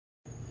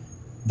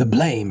The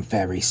blame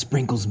fairy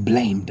sprinkles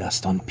blame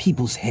dust on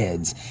people's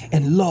heads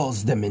and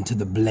lulls them into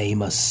the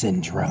blamer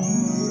syndrome.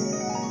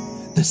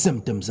 The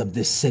symptoms of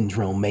this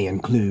syndrome may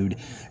include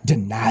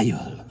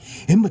denial,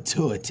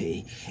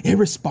 immaturity,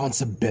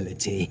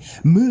 irresponsibility,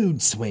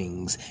 mood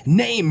swings,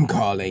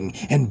 name-calling,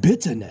 and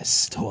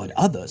bitterness toward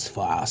others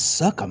for our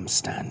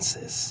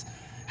circumstances.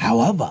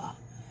 However,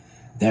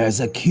 there's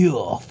a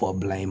cure for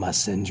blamer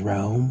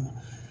syndrome,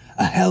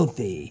 a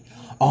healthy,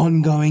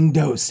 ongoing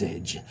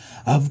dosage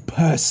of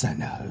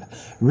personal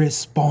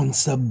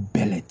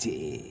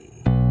responsibility.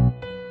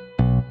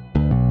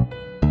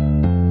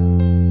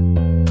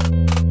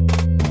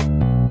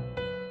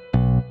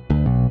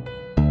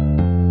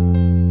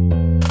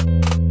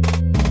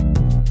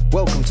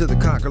 Welcome to the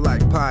Conquer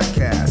Life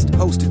podcast,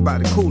 hosted by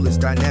the coolest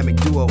dynamic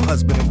duo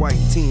husband and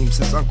wife team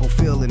since Uncle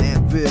Phil and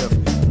Aunt Viv,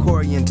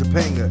 Corey and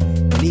Topanga,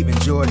 and even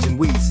George and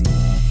Weezy.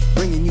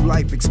 Bringing you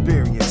life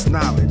experience,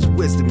 knowledge,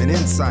 wisdom, and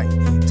insight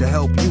to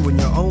help you in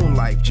your own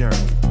life journey.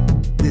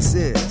 This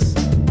is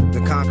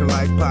the Conquer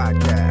Life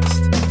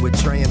podcast with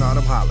Trey and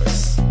Autumn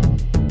Hollis.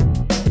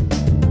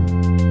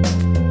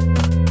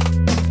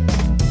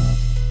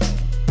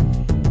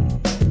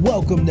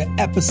 Welcome to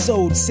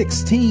episode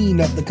 16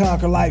 of the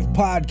Conquer Life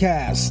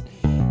podcast.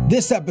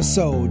 This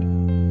episode,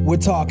 we're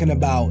talking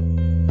about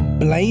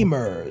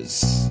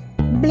blamers.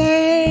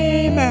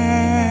 Blamers,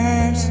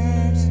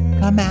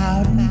 come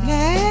out and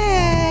play.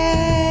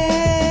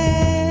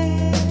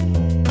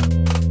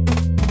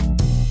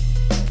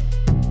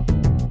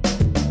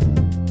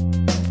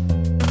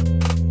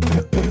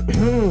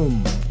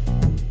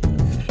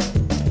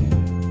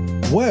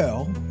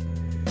 Well,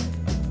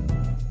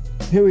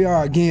 here we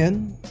are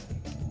again.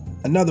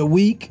 Another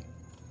week,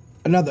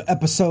 another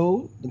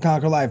episode, the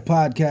Conquer Life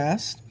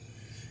podcast.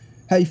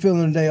 How you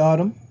feeling today,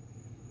 Autumn?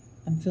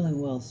 I'm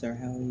feeling well, sir.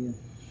 How are you?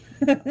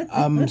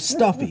 I'm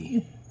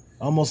stuffy.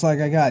 Almost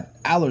like I got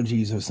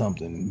allergies or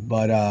something.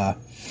 But, I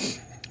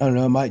don't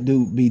know, it might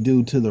be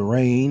due to the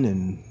rain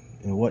and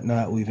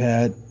whatnot we've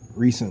had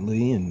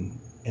recently. And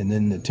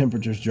then the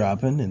temperatures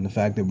dropping and the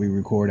fact that we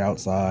record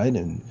outside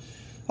and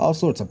all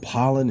sorts of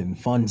pollen and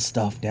fun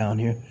stuff down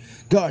here.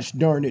 Gosh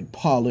darn it,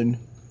 pollen.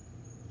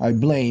 I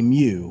blame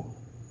you.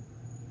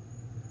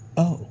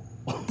 Oh.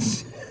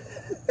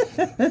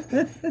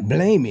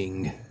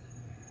 Blaming.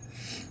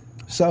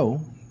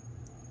 So,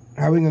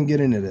 how are we going to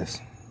get into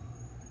this?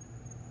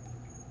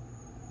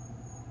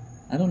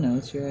 I don't know.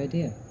 It's your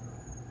idea.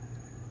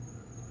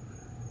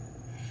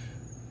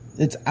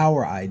 It's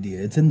our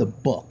idea. It's in the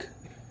book.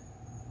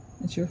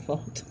 It's your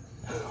fault.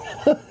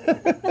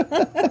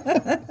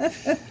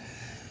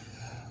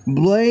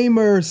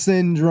 Blamer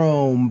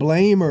syndrome.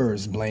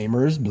 Blamers.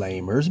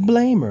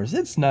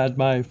 It's not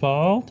my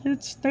fault.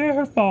 It's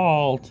their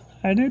fault.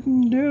 I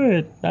didn't do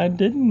it. I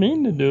didn't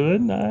mean to do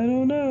it. I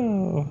don't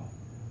know.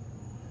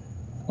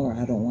 Or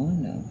I don't want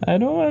to know. I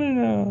don't want to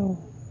know.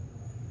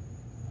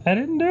 I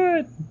didn't do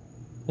it.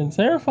 It's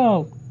their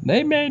fault.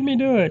 They made me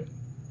do it.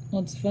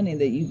 Well, it's funny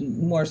that you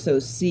more so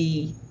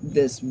see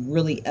this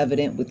really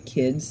evident with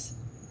kids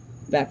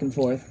back and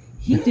forth.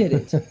 He did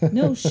it.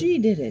 No, she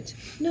did it.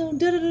 No,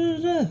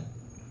 da-da-da-da-da.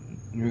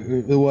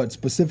 What,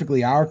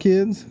 specifically our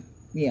kids?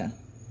 Yeah.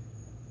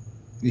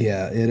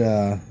 Yeah,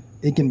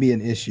 it can be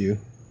an issue.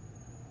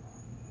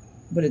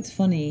 But it's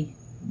funny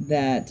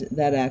that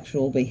that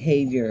actual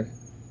behavior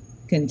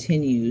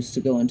continues to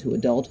go into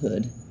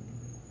adulthood.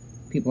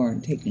 People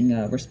aren't taking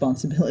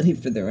responsibility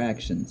for their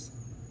actions.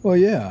 Well,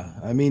 yeah.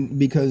 I mean,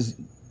 because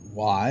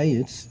why?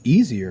 It's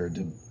easier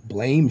to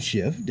blame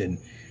shift and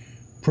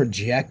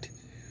project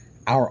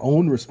our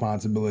own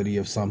responsibility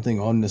of something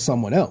onto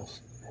someone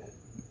else.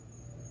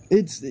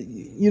 It's,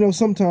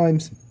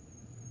 sometimes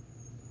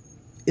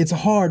it's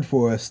hard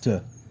for us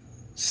to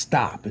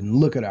stop and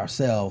look at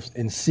ourselves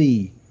and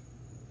see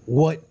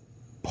what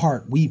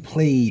part we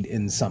played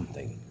in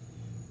something,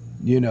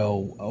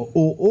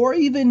 or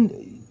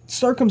even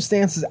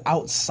circumstances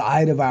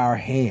outside of our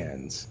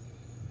hands.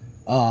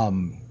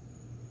 There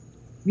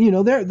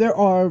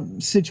are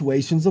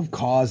situations of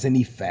cause and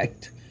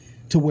effect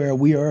to where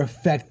we are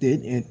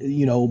affected, and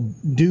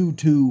due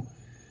to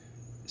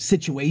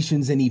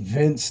situations and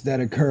events that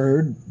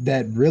occurred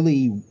that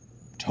really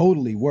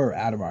totally were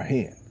out of our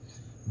hand.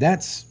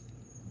 That's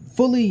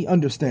fully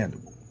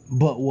understandable.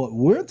 But what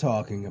we're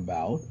talking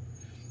about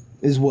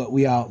is what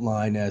we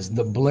outline as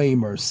the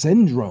blamer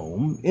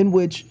syndrome, in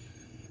which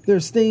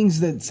there's things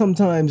that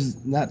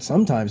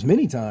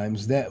many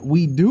times that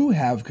we do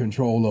have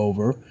control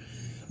over,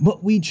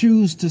 but we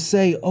choose to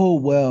say, oh,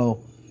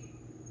 well,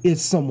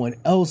 it's someone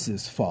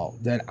else's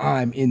fault that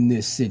I'm in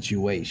this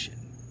situation.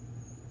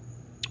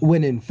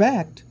 When in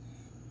fact,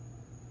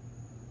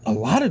 a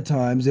lot of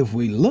times if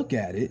we look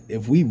at it,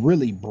 if we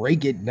really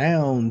break it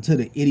down to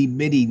the itty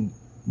bitty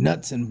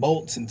nuts and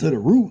bolts and to the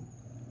root,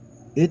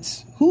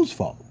 it's whose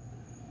fault?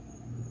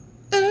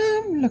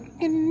 I'm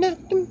looking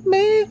at the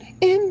man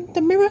in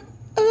the mirror.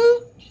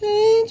 Oh,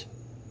 change.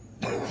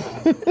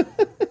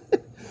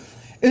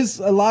 It's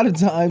a lot of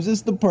times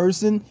it's the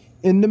person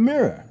in the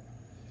mirror.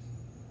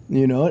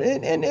 You know,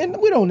 and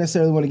we don't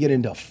necessarily want to get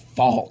into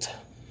fault.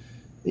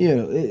 You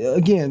know,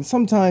 again,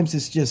 sometimes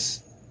it's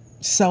just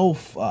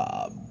self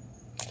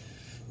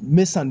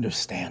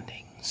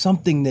misunderstanding,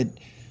 something that,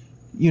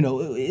 you know,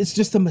 it's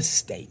just a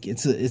mistake.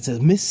 It's a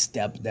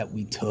misstep that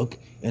we took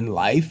in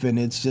life, and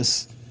it's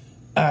just,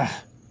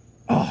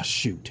 oh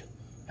shoot,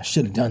 I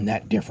should have done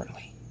that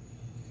differently.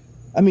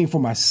 I mean, for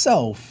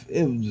myself,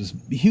 it was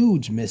just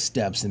huge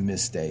missteps and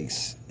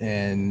mistakes,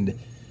 and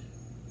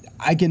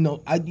at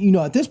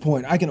this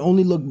point, I can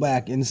only look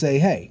back and say,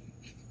 hey,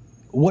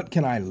 what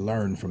can I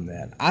learn from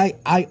that?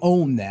 I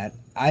own that.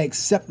 I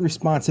accept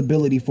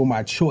responsibility for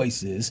my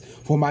choices,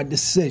 for my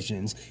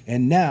decisions,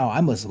 and now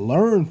I must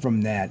learn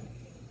from that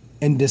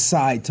and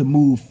decide to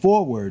move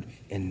forward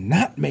and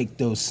not make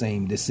those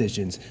same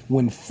decisions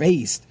when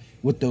faced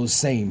with those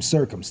same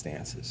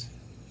circumstances.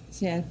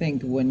 See, I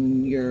think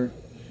when you're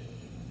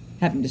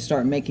having to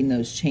start making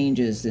those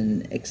changes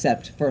and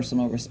accept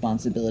personal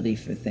responsibility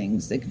for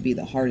things, that could be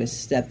the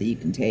hardest step that you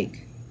can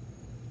take.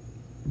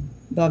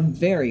 The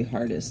very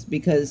hardest,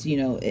 because, you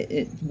know,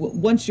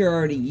 once you're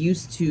already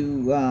used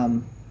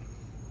to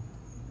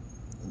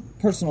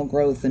personal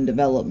growth and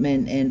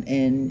development,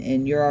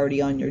 and you're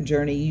already on your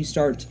journey, you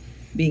start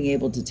being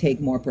able to take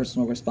more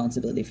personal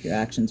responsibility for your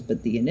actions.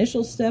 But the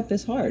initial step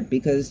is hard,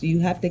 because you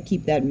have to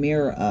keep that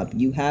mirror up.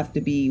 You have to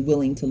be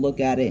willing to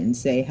look at it and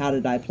say, how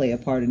did I play a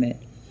part in it?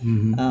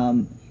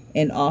 Mm-hmm.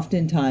 And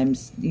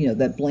oftentimes, you know,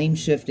 that blame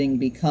shifting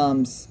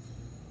becomes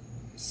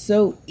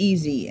so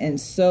easy and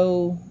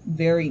so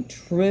very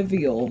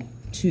trivial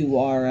to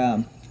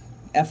our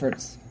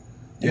efforts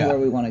and where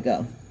we want to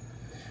go.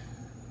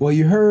 Well,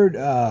 you heard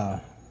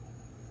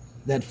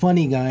that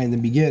funny guy in the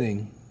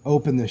beginning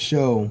open the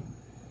show,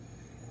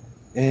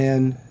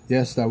 and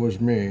yes, that was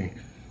me.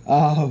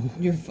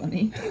 You're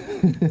funny.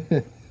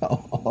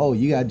 Oh,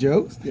 you got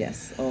jokes?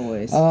 Yes,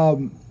 always.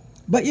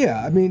 But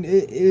yeah, I mean,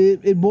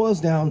 it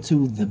boils down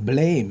to the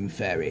blame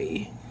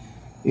fairy.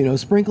 You know,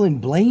 sprinkling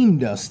blame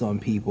dust on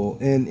people.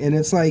 And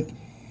it's like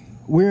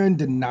we're in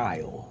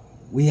denial.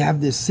 We have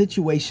this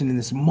situation in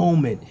this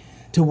moment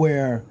to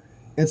where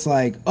it's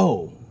like,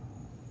 oh,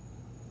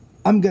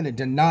 I'm going to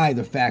deny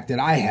the fact that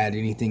I had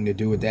anything to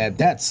do with that.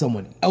 That's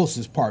someone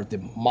else's part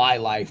that my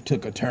life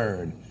took a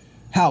turn.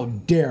 How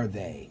dare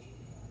they?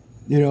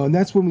 You know, and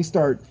that's when we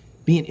start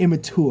being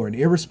immature and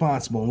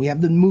irresponsible. And we have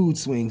the mood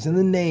swings and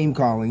the name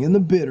calling and the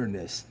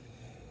bitterness.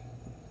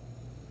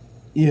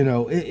 You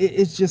know,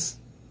 it's just...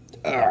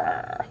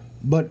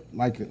 But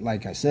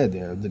like I said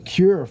there, the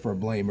cure for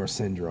blamer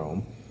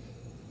syndrome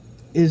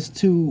is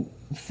to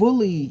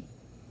fully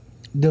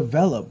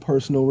develop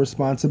personal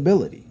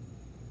responsibility.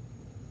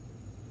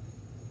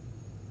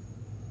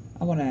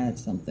 I want to add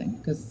something,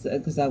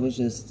 because I was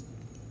just,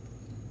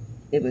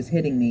 it was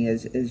hitting me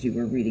as you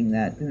were reading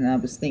that, and I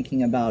was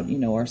thinking about, you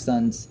know, our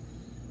sons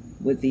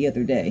with the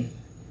other day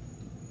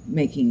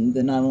making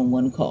the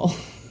 911 call.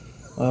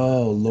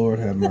 Oh, Lord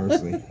have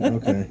mercy.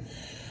 Okay.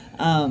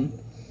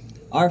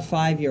 Our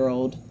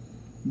 5-year-old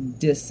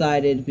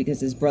decided, because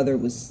his brother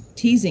was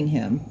teasing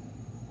him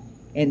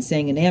and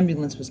saying an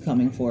ambulance was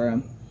coming for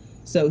him,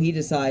 so he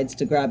decides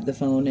to grab the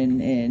phone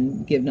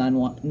and give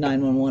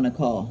 911 a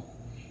call.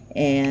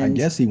 And I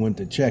guess he went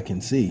to check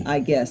and see. I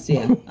guess,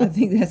 yeah. I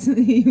think that's,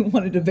 he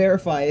wanted to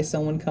verify, is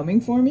someone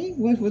coming for me?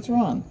 What's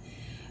wrong?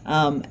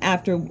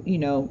 After, you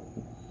know,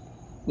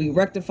 we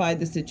rectified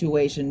the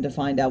situation to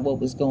find out what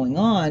was going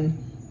on,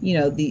 you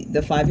know, the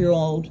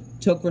 5-year-old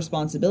took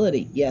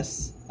responsibility.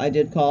 Yes, I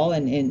did call,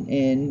 and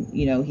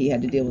you know, he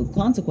had to deal with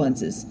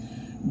consequences.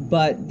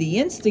 But the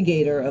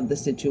instigator of the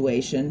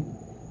situation,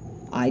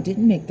 I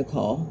didn't make the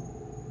call.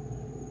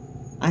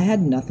 I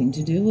had nothing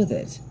to do with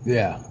it.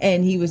 Yeah.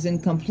 And he was in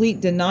complete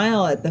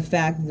denial at the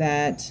fact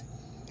that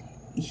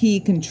he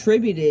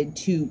contributed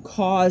to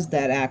cause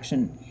that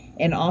action.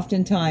 And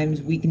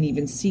oftentimes we can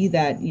even see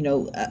that, you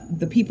know,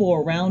 the people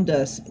around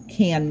us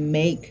can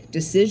make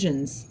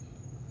decisions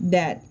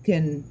that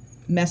can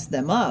mess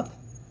them up.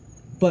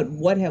 But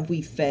what have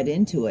we fed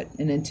into it?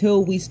 And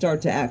until we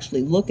start to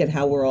actually look at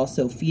how we're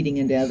also feeding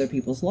into other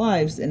people's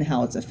lives and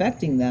how it's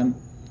affecting them,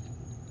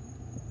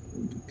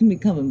 it can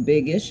become a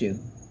big issue.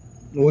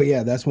 Well,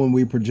 yeah, that's when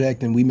we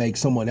project and we make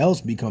someone else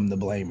become the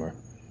blamer.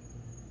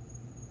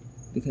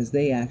 Because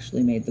they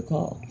actually made the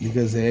call.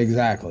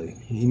 Exactly.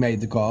 He made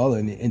the call,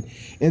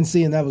 and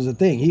see, and that was the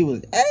thing. He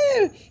was,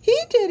 he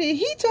did it.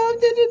 He told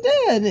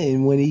it.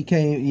 And when he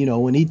came, you know,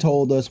 when he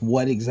told us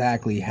what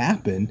exactly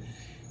happened,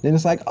 then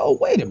it's like, oh,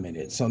 wait a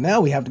minute. So now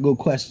we have to go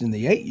question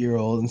the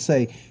 8-year-old and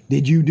say,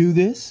 did you do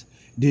this?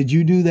 Did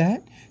you do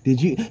that?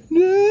 Did you?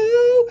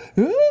 No.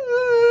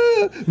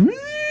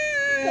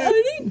 I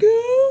didn't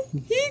go.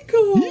 He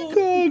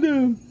called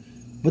him.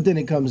 But then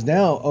it comes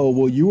down, oh,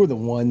 well, you were the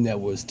one that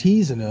was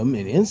teasing him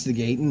and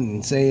instigating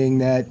and saying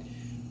that,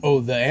 oh,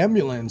 the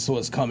ambulance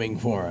was coming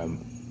for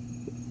him.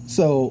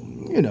 So,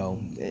 you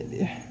know,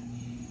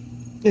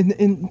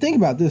 and think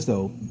about this,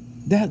 though.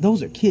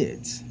 Those are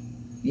kids.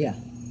 Yeah.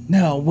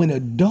 Now, when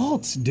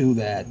adults do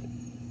that,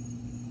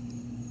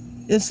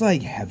 it's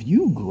like, have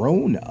you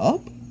grown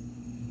up?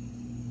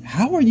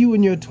 How are you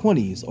in your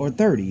 20s or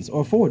 30s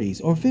or 40s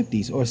or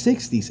 50s or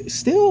 60s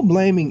still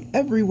blaming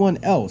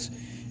everyone else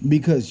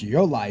because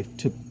your life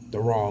took the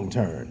wrong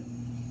turn?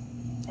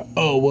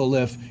 Oh, well,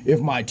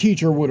 if my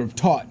teacher would have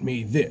taught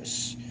me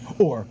this,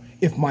 or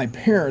if my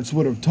parents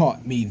would have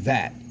taught me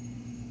that.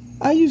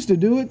 I used to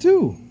do it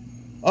too.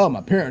 Oh,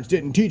 my parents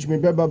didn't teach me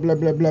blah, blah, blah,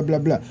 blah, blah, blah,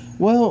 blah.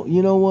 Well,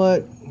 you know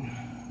what?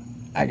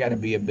 I gotta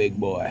be a big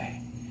boy.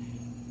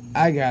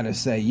 I gotta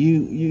say,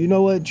 you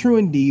know what? True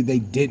indeed, they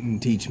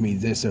didn't teach me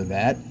this or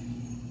that.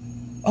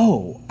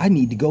 Oh, I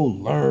need to go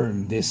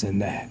learn this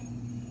and that.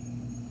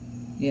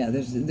 Yeah,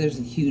 there's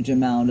a huge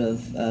amount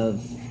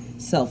of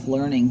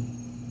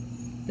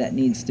self-learning that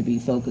needs to be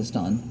focused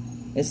on,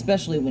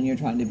 especially when you're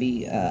trying to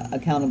be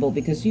accountable,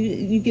 because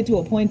you get to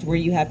a point where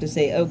you have to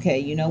say, okay,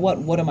 you know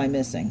what am I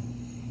missing?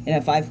 And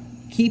if I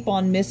keep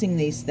on missing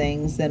these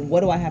things, then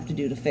what do I have to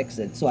do to fix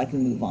it so I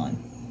can move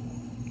on?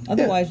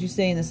 Otherwise, you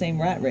stay in the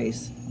same rat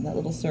race, in that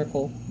little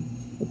circle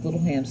with little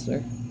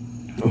hamster,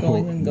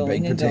 going and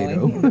going and going,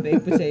 and the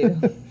baked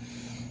potato.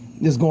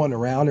 Just going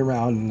around and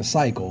around in a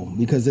cycle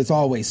because it's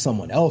always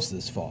someone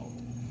else's fault.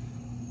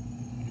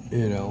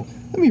 You know,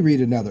 let me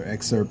read another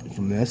excerpt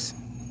from this.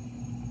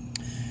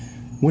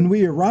 When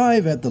we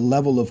arrive at the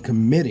level of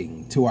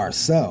committing to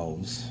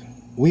ourselves,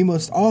 we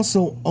must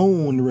also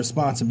own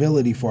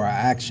responsibility for our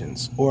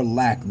actions or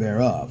lack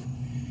thereof.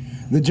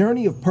 The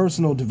journey of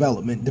personal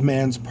development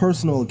demands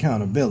personal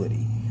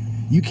accountability.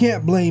 You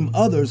can't blame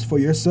others for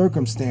your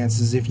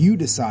circumstances if you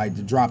decide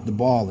to drop the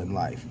ball in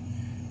life.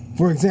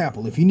 For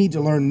example, if you need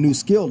to learn a new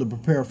skill to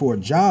prepare for a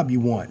job you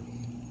want,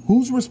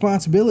 whose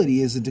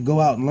responsibility is it to go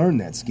out and learn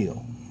that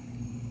skill?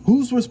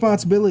 Whose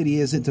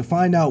responsibility is it to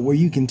find out where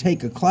you can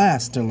take a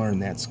class to learn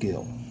that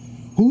skill?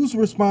 Whose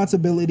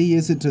responsibility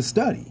is it to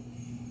study?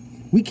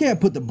 We can't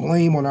put the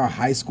blame on our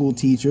high school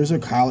teachers or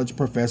college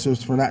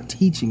professors for not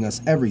teaching us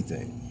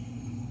everything.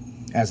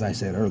 As I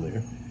said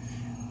earlier,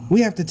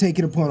 we have to take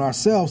it upon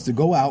ourselves to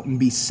go out and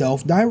be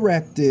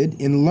self-directed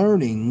in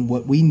learning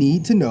what we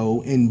need to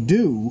know and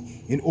do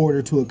in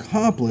order to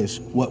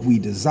accomplish what we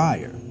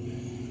desire.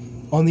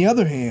 On the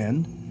other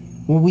hand,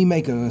 when we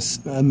make a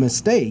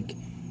mistake,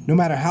 no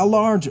matter how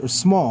large or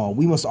small,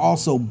 we must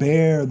also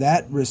bear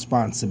that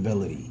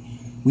responsibility.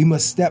 We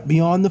must step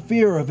beyond the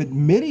fear of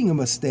admitting a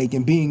mistake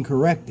and being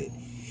corrected.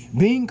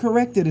 Being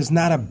corrected is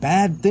not a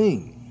bad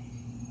thing.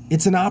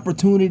 It's an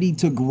opportunity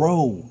to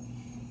grow.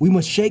 We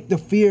must shake the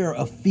fear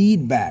of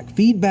feedback.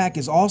 Feedback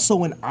is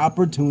also an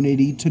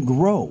opportunity to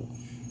grow.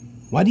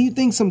 Why do you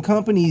think some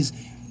companies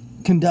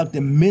conduct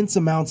immense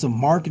amounts of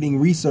marketing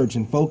research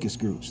and focus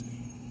groups?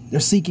 They're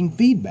seeking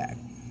feedback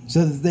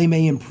so that they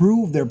may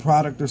improve their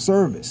product or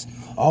service.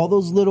 All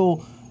those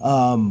little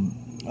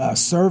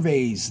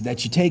surveys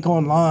that you take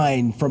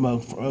online from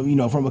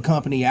a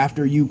company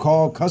after you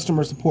call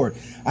customer support.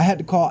 I had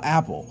to call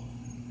Apple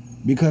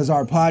because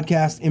our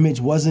podcast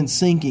image wasn't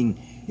syncing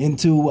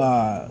into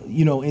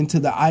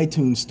the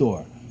iTunes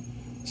store.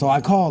 So I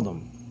called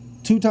them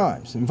 2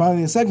 times. And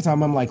finally, the second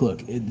time, I'm like,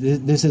 look,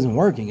 this isn't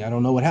working. I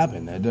don't know what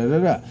happened.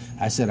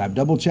 I said, I've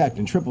double checked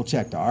and triple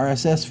checked the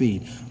RSS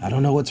feed. I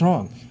don't know what's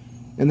wrong.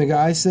 And the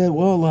guy said,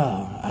 well,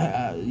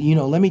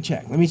 let me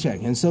check.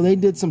 And so they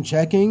did some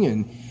checking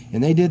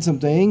and they did some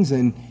things.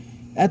 And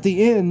at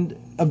the end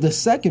of the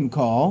second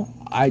call,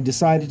 I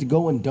decided to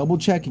go and double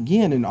check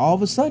again. And all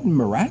of a sudden,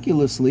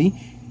 miraculously,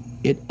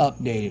 it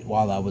updated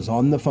while I was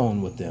on the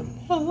phone with them.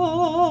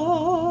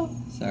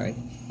 Sorry.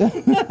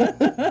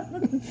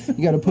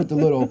 You got to put the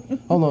little,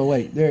 hold on,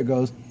 wait, there it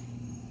goes.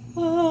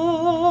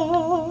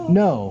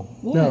 No,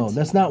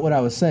 that's not what I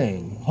was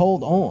saying.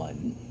 Hold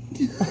on.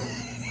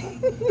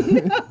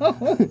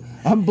 No.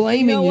 I'm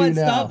blaming you, what?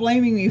 now. Stop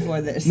blaming me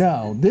for this.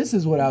 No, this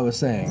is what I was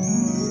saying.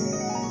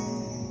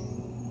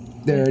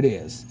 There it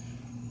is.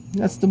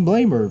 That's the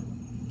blamer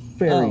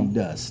fairy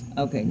dust.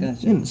 Okay,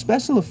 gotcha. And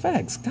special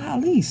effects.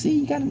 Golly,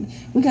 see,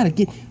 we gotta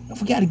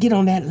get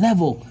on that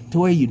level to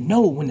where you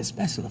know when the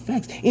special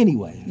effects.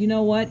 Anyway. You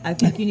know what? I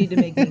think you need to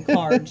make me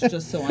cards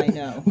just so I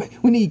know.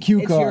 We need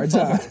cue cards.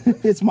 Your fault.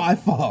 It's my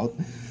fault.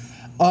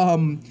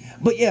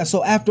 But yeah,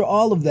 so after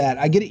all of that,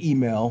 I get an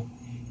email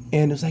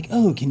and it's like,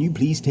 oh, can you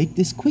please take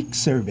this quick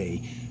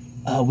survey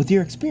with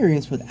your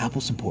experience with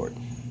Apple support?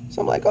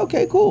 So I'm like,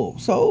 okay, cool.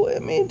 So,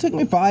 it took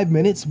me 5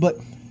 minutes, but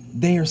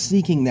they are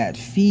seeking that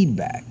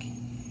feedback.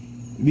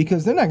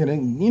 Because they're not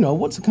going to,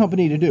 what's a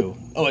company to do?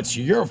 Oh, it's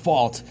your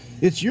fault.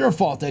 It's your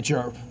fault that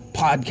your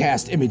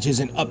podcast image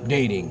isn't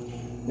updating.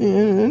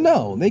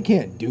 No, they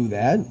can't do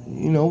that.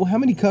 How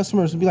many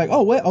customers would be like,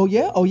 oh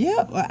yeah,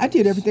 I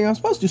did everything I was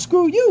supposed to.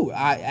 Screw you,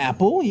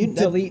 Apple.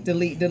 Delete.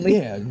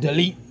 Yeah,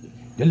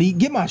 delete.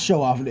 Get my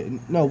show off of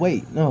it. No,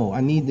 wait. No,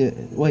 we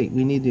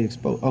need to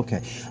expose.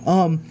 Okay.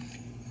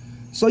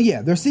 So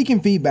yeah, they're seeking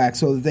feedback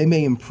so that they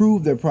may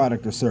improve their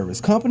product or service.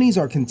 Companies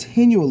are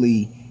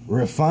continually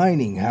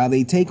refining how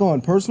they take on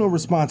personal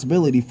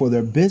responsibility for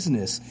their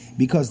business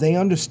because they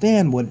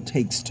understand what it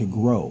takes to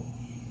grow.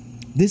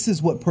 This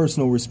is what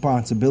personal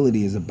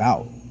responsibility is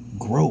about: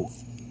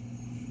 growth.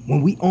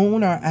 When we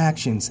own our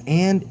actions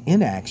and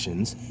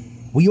inactions,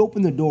 We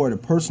open the door to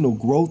personal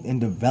growth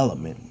and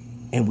development,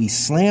 and we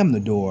slam the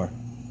door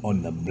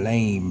on the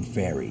blame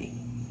fairy.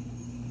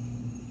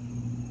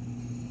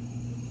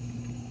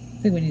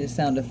 I think we need a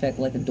sound effect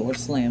like a door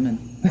slamming.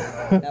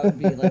 That would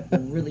be like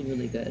really,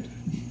 really good.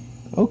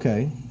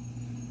 Okay.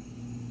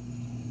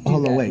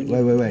 Hold on, wait.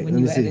 Let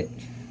me see.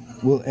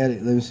 We'll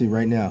edit. Let me see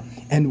right now.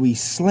 And we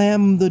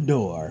slam the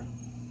door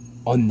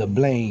on the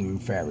blame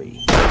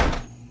fairy.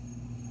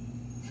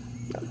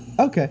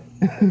 Okay.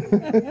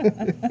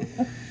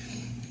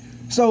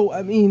 So,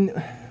 I mean,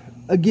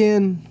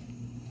 again,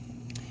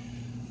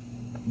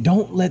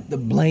 don't let the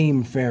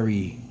blame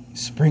fairy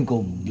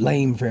sprinkle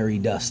blame fairy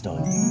dust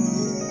on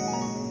you.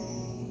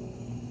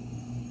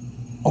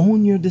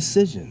 Own your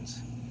decisions.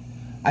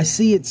 I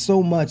see it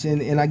so much,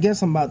 and I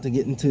guess I'm about to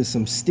get into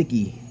some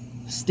sticky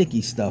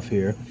stuff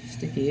here.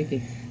 Sticky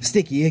icky.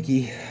 Sticky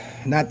icky.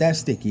 Not that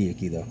sticky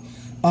icky, though.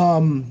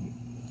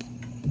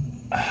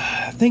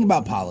 Think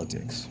about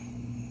politics.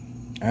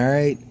 All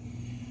right?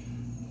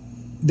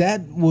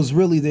 That was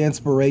really the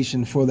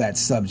inspiration for that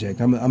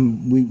subject.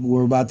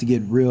 We're about to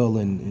get real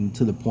and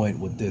to the point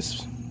with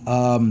this.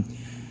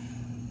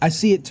 I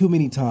see it too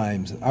many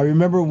times. I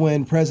remember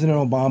when President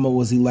Obama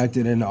was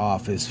elected into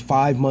office.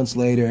 5 months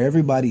later,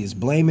 everybody is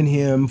blaming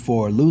him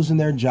for losing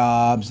their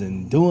jobs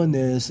and doing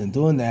this and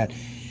doing that.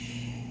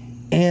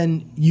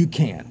 And you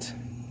can't.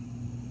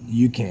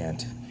 You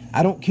can't.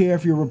 I don't care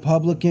if you're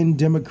Republican,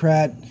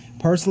 Democrat.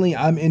 Personally,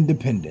 I'm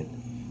independent.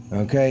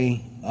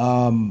 Okay?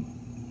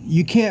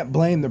 You can't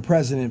blame the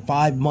president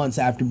 5 months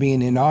after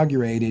being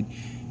inaugurated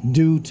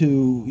due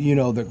to,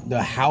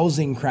 the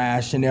housing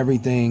crash and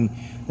everything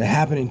that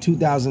happened in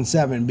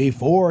 2007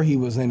 before he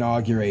was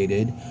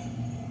inaugurated.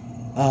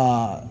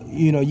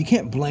 You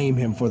can't blame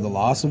him for the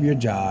loss of your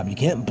job. You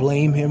can't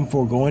blame him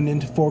for going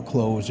into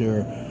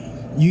foreclosure.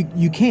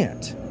 You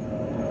can't.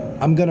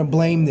 I'm going to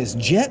blame this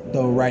jet,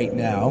 though, right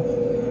now.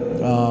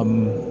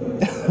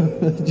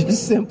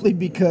 Just simply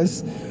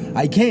because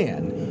I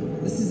can.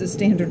 This is a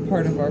standard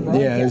part of our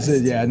broadcast.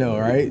 I know,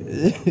 right?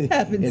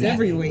 Happens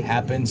every week.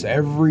 Happens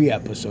every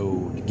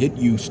episode. Get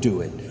used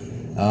to it.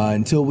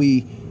 Until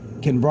we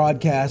can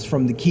broadcast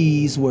from the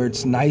Keys where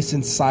it's nice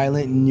and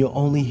silent and you'll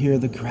only hear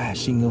the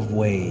crashing of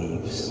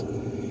waves.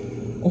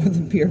 Or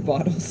the beer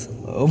bottles.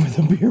 Over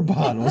the beer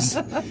bottles.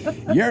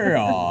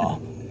 Yeah.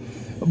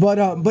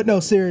 But no,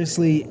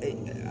 seriously,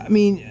 I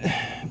mean,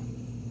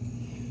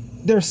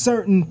 there are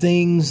certain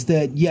things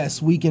that,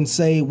 yes, we can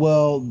say,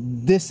 well,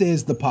 this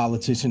is the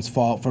politician's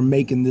fault for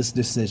making this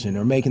decision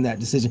or making that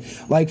decision.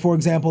 Like, for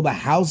example, the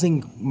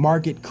housing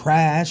market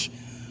crash,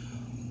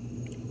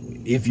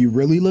 if you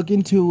really look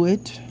into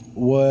it,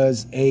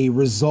 was a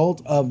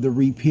result of the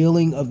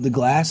repealing of the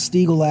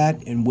Glass-Steagall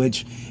Act, in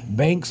which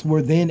banks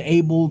were then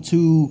able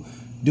to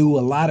do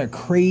a lot of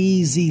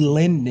crazy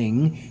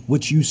lending,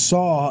 which you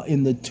saw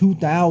in the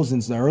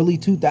 2000s, the early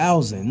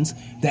 2000s,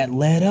 that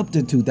led up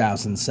to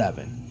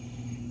 2007.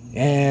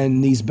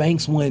 And these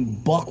banks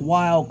went buck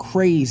wild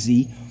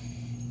crazy.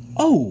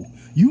 Oh,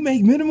 you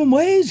make minimum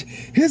wage?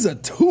 Here's a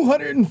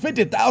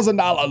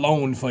 $250,000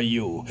 loan for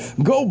you.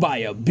 Go buy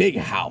a big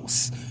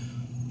house.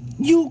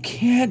 You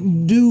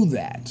can't do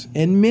that.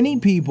 And many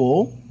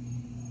people,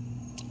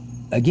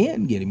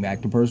 again, getting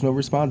back to personal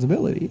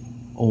responsibility,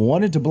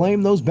 wanted to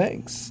blame those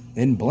banks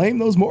and blame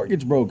those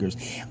mortgage brokers.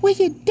 Well,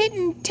 you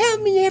didn't tell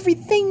me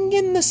everything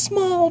in the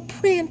small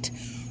print.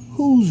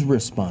 Whose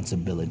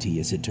responsibility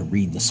is it to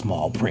read the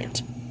small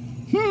print?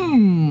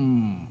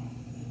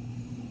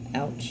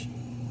 Ouch.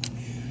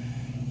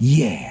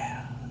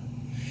 Yeah.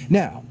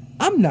 Now,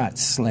 I'm not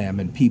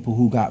slamming people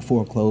who got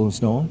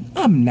foreclosed on.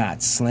 I'm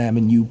not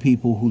slamming you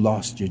people who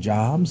lost your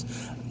jobs.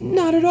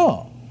 Not at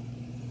all.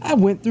 I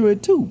went through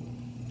it too.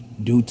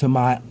 Due to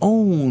my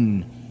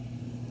own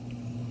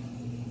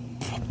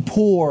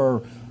poor,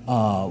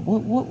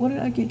 what did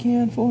I get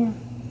canned for?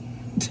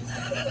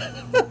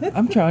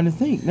 I'm trying to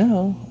think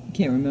now.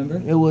 Can't remember.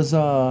 It was,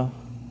 my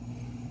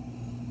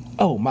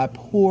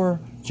poor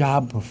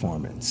job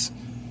performance.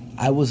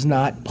 I was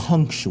not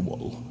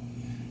punctual.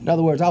 In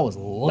other words, I was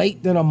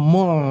late than a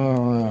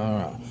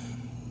month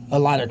a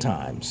lot of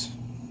times.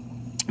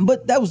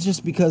 But that was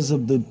just because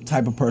of the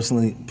type of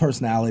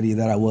personality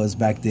that I was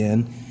back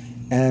then.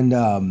 And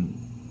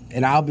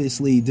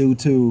obviously due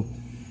to,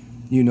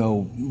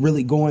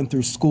 really going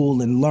through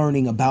school and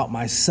learning about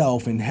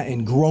myself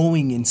and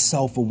growing in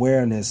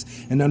self-awareness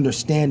and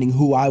understanding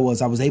who I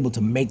was able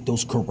to make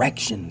those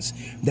corrections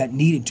that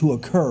needed to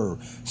occur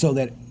so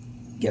that,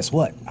 guess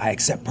what? I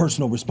accept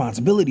personal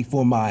responsibility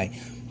for my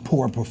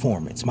poor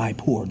performance, my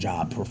poor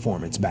job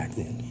performance back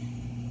then,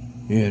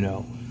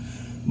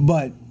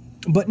 But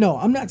no,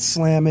 I'm not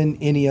slamming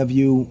any of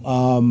you,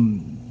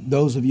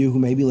 those of you who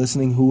may be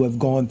listening who have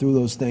gone through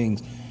those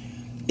things.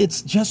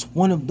 It's just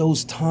one of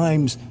those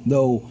times,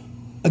 though,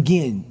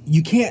 again,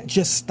 you can't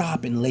just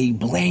stop and lay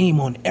blame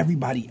on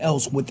everybody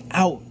else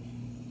without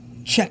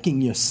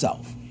checking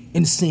yourself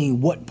and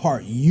seeing what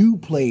part you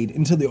played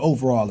into the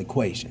overall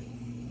equation.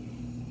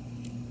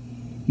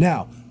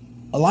 Now,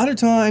 a lot of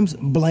times,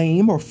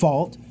 blame or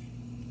fault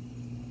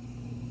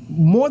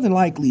more than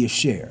likely is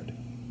shared.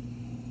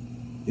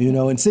 You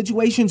know, in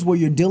situations where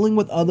you're dealing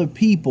with other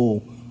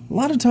people, a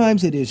lot of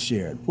times it is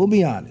shared. We'll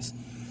be honest.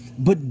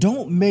 But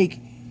don't make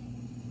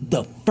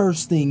the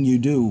first thing you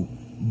do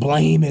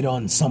blame it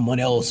on someone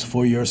else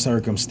for your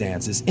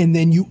circumstances, and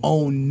then you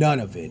own none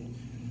of it.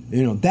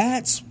 You know,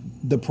 that's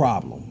the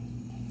problem.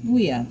 Well,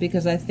 yeah,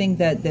 because I think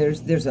that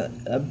there's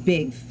a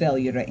big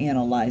failure to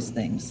analyze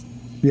things.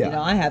 Yeah. You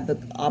know, I have the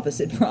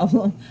opposite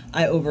problem.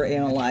 I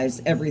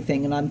overanalyze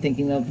everything, and I'm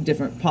thinking of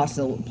different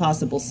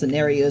possible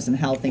scenarios and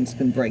how things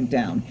can break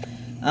down.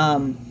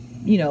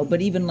 You know,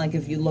 but even like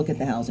if you look at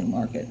the housing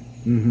market,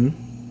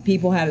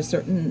 people had a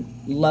certain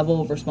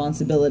level of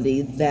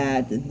responsibility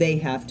that they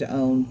have to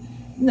own.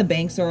 And the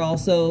banks are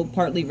also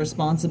partly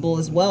responsible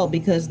as well,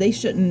 because they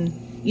shouldn't,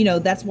 you know,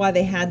 that's why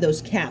they had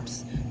those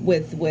caps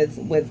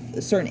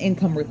with certain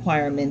income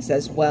requirements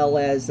as well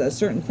as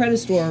certain credit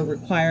score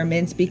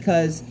requirements,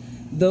 because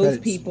those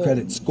people...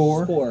 Credit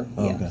score? Score.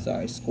 Oh, yeah, okay.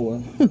 Sorry,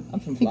 score. I'm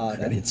from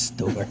Florida. Credit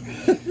store.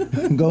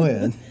 Go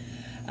ahead.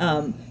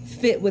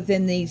 Fit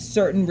within these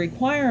certain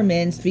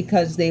requirements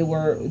because they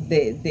were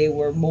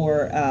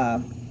more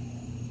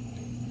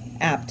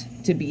apt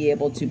to be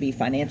able to be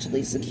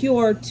financially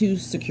secure to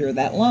secure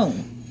that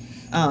loan.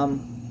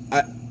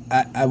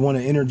 I want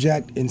to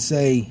interject and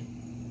say,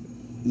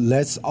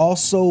 let's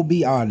also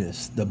be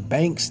honest. The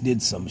banks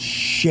did some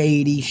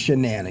shady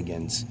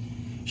shenanigans.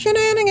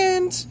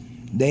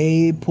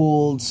 They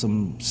pulled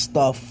some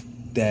stuff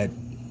that,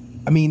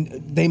 I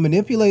mean, they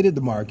manipulated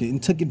the market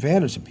and took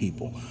advantage of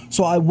people.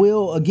 So I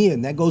will,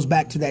 again, that goes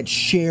back to that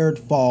shared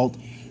fault.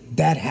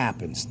 That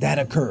happens. That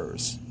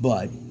occurs.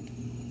 But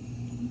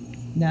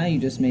now you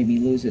just made me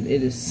lose it.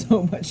 It is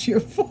so much your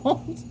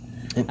fault.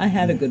 I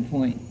had a good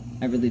point.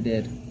 I really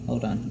did.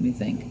 Hold on. Let me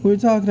think. we're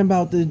talking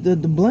about the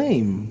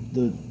blame,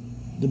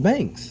 the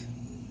banks.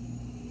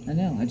 I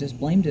know. I just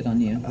blamed it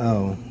on you.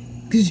 Oh.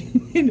 Because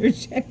you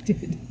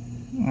interjected.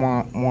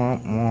 Wah, wah,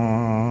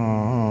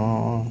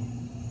 wah.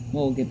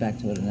 We'll get back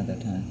to it another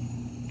time.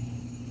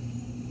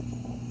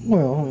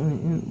 Well,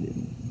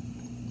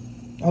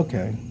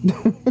 okay.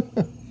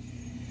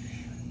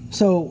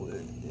 So,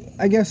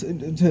 I guess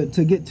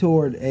to get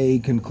toward a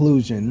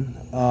conclusion,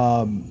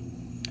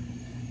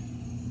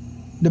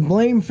 the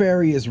blame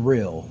fairy is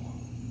real.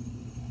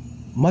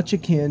 Much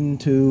akin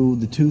to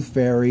the Tooth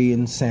Fairy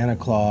and Santa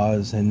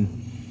Claus and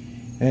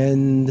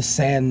the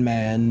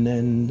Sandman.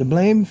 And the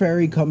blame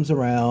fairy comes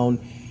around,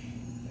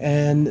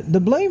 and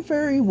the blame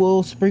fairy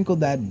will sprinkle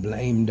that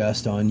blame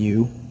dust on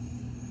you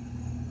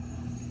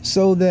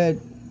so that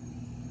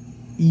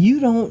you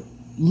don't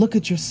look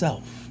at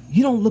yourself.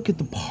 You don't look at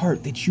the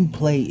part that you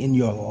play in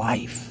your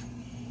life.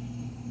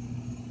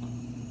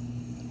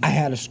 I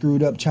had a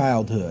screwed up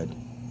childhood.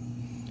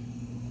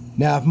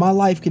 Now, if my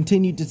life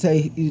continued to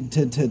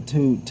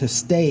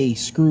stay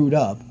screwed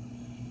up,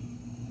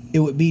 it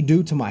would be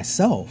due to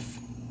myself,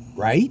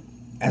 right?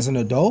 As an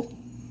adult,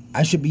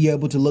 I should be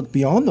able to look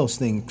beyond those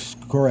things,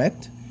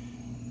 correct?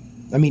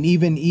 I mean,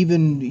 even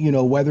you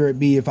know, whether it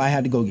be if I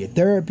had to go get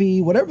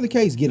therapy, whatever the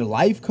case, get a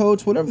life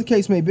coach, whatever the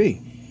case may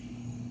be.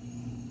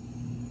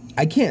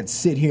 I can't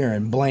sit here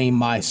and blame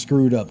my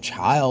screwed up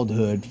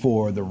childhood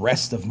for the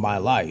rest of my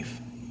life.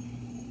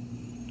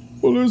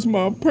 Well, it's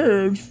my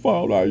parents'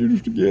 fault. I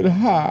used to get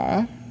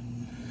high,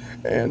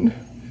 and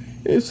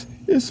it's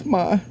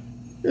my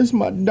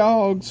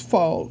dog's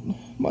fault.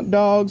 My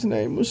dog's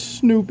name was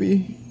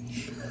Snoopy,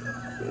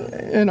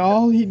 and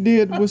all he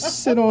did was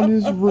sit on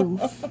his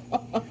roof.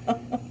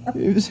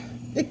 It was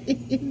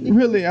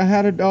really, I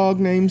had a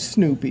dog named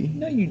Snoopy.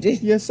 No, you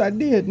didn't. Yes, I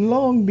did, in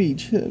Long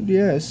Beach.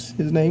 Yes,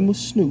 his name was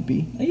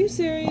Snoopy. Are you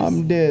serious?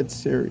 I'm dead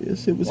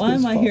serious. It was Why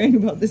his am I fault. hearing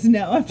about this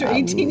now after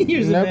 18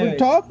 years of marriage? Never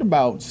talked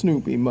about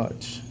Snoopy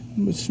much.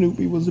 But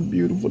Snoopy was a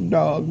beautiful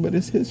dog, but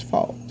it's his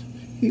fault.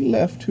 He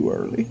left too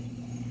early.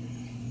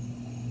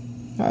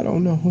 I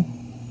don't know.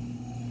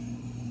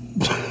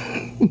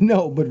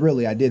 No, but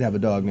really, I did have a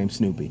dog named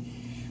Snoopy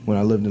when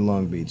I lived in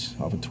Long Beach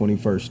off of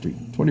 21st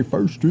Street.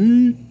 21st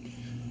Street.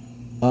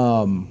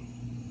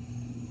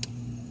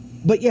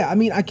 But yeah, I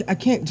mean, I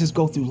can't just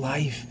go through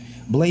life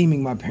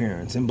blaming my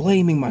parents and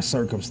blaming my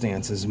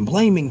circumstances and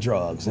blaming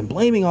drugs and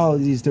blaming all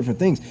of these different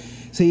things.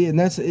 See, and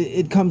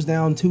it comes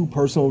down to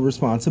personal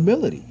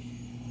responsibility.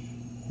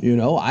 You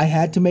know, I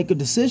had to make a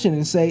decision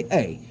and say,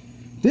 hey,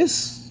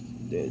 this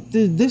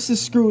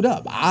is screwed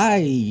up.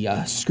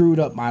 I screwed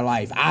up my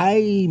life.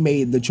 I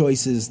made the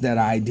choices that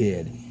I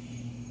did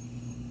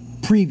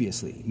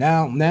previously.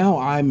 Now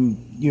I'm,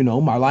 you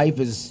know, my life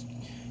is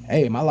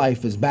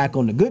back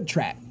on the good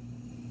track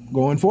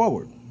going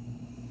forward.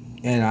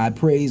 And I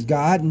praise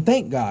God and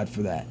thank God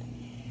for that.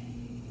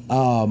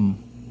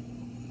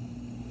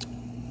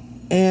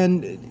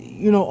 And,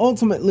 you know,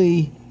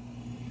 ultimately,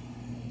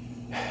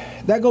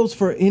 that goes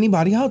for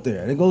anybody out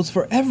there. It goes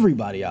for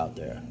everybody out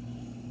there.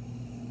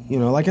 You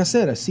know, like I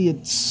said, I see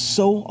it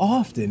so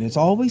often. It's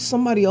always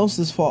somebody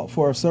else's fault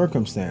for our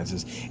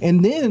circumstances.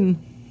 And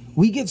then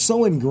we get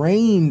so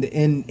ingrained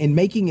in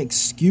making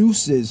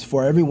excuses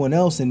for everyone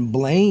else and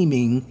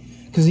blaming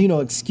Because, you know,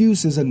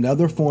 excuse is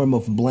another form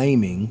of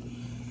blaming.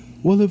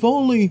 Well, if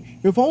only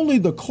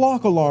the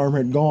clock alarm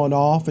had gone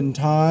off in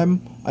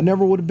time, I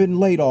never would have been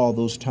late all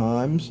those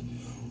times.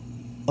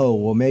 Oh,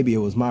 well, maybe it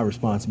was my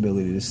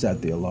responsibility to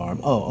set the alarm.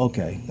 Oh,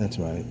 okay, that's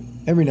right.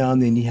 Every now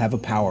and then you have a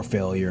power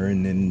failure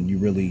and then you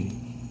really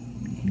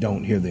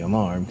don't hear the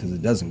alarm because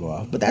it doesn't go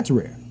off. But that's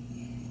rare.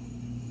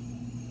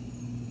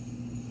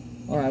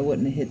 Or I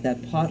wouldn't have hit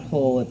that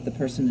pothole if the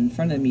person in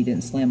front of me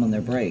didn't slam on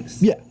their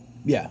brakes.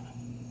 Yeah.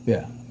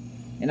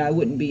 And I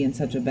wouldn't be in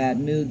such a bad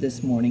mood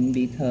this morning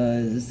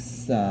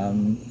because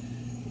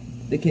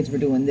the kids were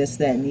doing this,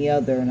 that, and the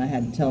other, and I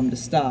had to tell them to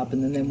stop.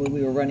 And then when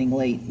we were running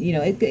late, you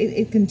know,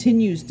 it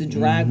continues to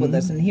drag with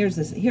us. And here's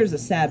the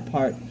sad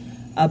part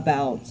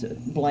about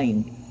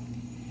blame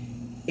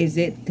is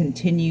it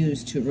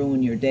continues to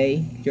ruin your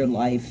day, your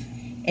life,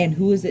 and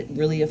who is it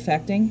really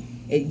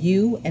affecting?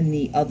 You and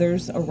the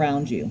others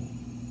around you,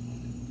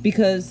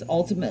 because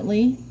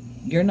ultimately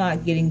you're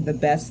not getting the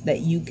best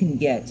that you can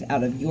get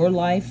out of your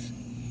life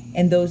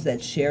and those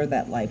that share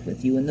that life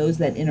with you and those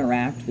that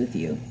interact with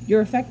you.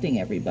 You're affecting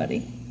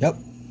everybody. Yep.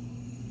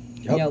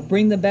 You know,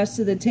 bring the best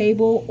to the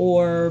table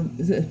or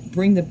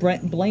bring the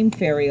blame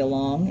fairy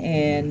along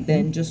and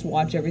then just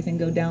watch everything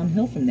go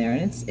downhill from there.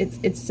 And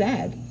it's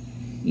sad,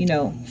 you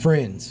know.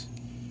 Friends.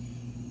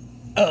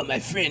 Oh, my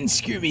friends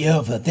screw me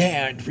over. They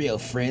aren't real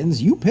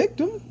friends. You picked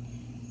them.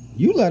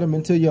 You let them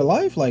into your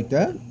life like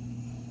that.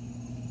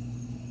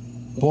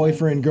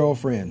 Boyfriend,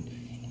 girlfriend.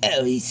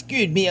 Oh, he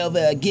screwed me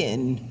over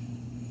again.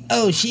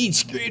 Oh, she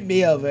screwed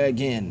me over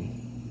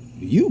again.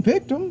 You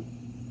picked them.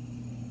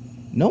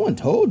 No one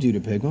told you to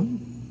pick them.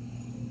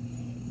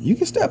 You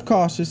can step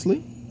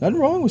cautiously. Nothing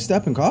wrong with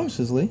stepping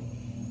cautiously.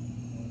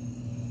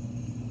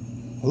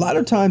 A lot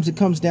of times it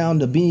comes down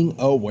to being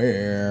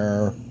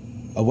aware.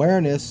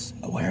 Awareness.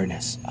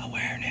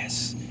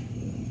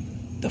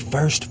 The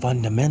first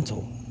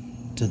fundamental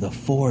to the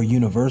 4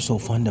 universal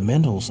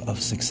fundamentals of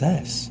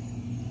success.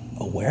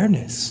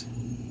 Awareness.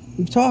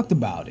 We've talked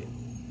about it.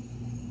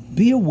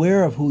 Be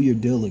aware of who you're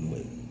dealing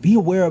with. Be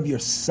aware of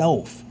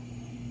yourself.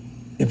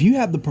 If you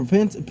have the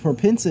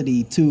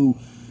propensity to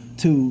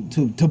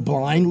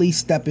blindly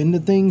step into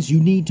things, you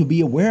need to be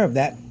aware of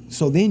that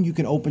so then you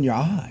can open your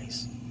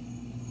eyes.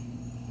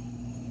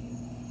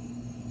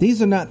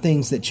 These are not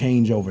things that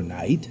change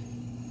overnight.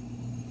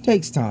 It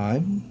takes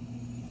time.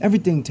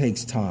 Everything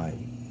takes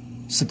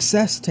time.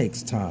 Success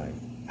takes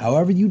time.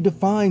 However you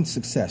define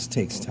success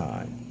takes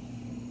time.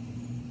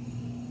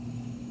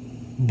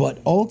 But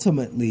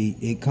ultimately,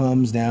 it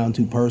comes down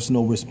to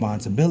personal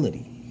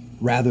responsibility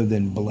rather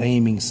than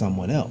blaming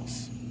someone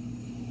else.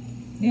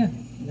 Yeah,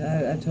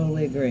 I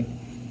totally agree.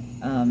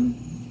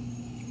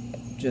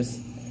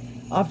 Just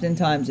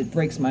oftentimes it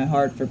breaks my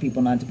heart for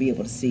people not to be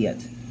able to see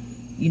it.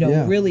 You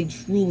know, really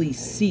truly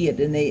see it,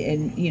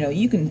 and you know,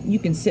 you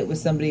can sit with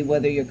somebody,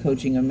 whether you're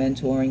coaching or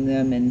mentoring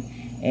them,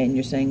 and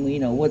you're saying, well, you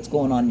know, what's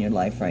going on in your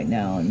life right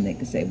now, and they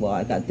can say, well,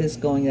 I got this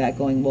going, that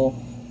going.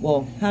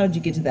 Well, how did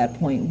you get to that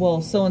point?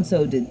 Well, so and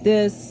so did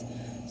this,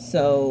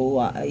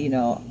 so you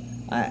know,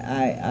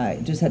 I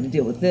just had to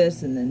deal with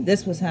this, and then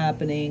this was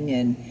happening,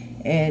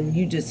 and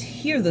you just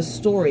hear the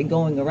story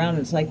going around.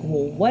 And it's like,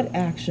 well, what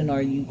action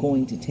are you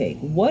going to take?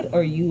 What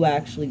are you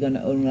actually going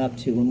to own up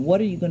to, and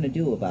what are you going to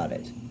do about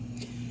it?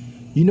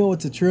 You know,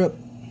 it's a trip.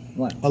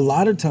 What? A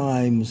lot of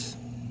times,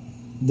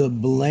 the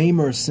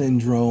blamer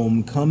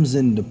syndrome comes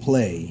into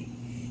play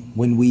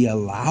when we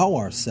allow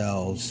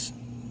ourselves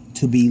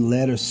to be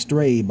led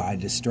astray by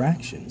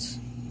distractions.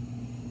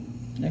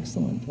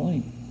 Excellent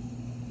point.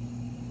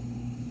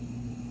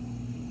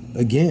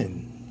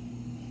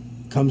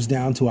 Again, comes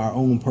down to our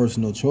own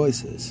personal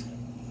choices.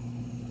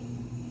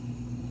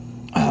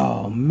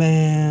 Oh,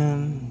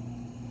 man.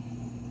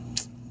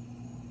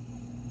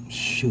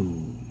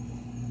 Shoot.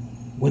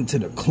 Went to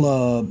the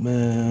club,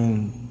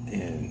 man,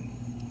 and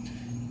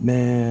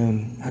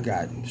man, I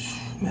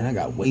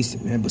got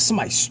wasted, man. But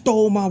somebody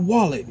stole my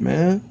wallet,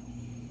 man.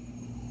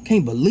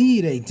 Can't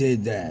believe they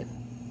did that.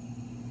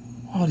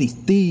 All these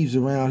thieves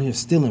around here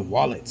stealing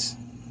wallets.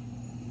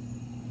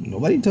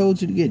 Nobody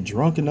told you to get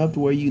drunk enough to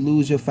where you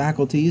lose your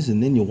faculties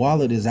and then your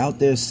wallet is out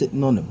there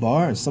sitting on the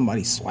bar and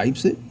somebody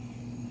swipes it.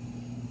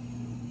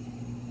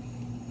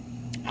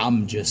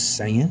 I'm just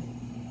saying.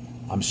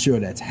 I'm sure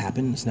that's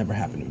happened. It's never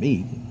happened to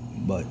me,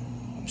 but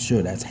I'm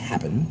sure that's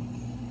happened.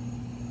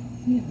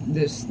 Yeah,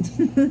 there's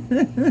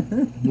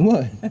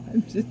What?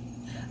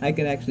 I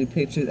can actually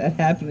picture that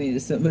happening to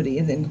somebody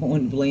and then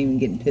going blame and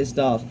getting pissed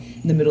off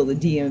in the middle of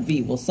the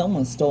DMV. Well,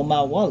 someone stole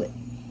my wallet.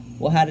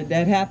 Well, how did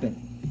that happen?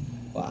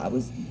 Well, I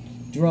was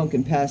drunk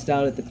and passed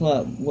out at the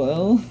club.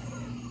 Well,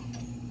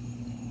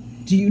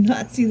 do you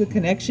not see the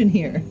connection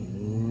here?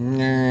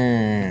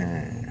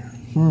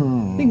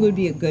 I think it would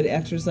be a good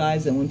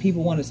exercise, and when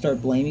people want to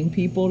start blaming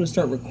people, to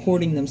start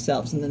recording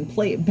themselves and then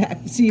play it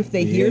back to see if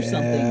they hear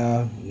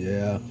something.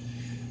 Yeah.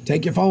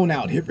 Take your phone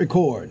out, hit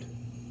record.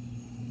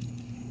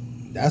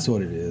 That's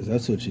what it is.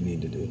 That's what you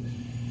need to do.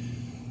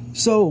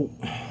 So,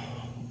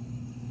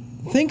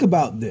 think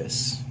about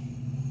this.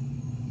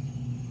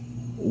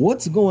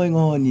 What's going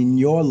on in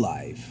your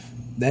life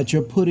that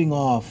you're putting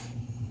off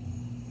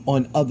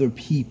on other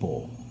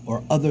people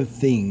or other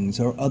things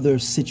or other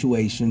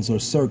situations or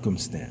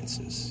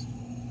circumstances?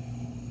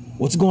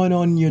 What's going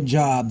on in your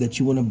job that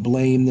you want to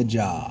blame the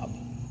job?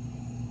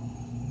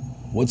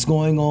 What's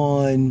going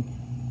on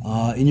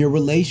in your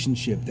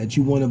relationship that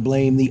you want to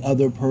blame the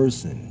other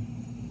person?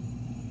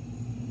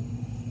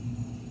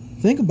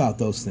 Think about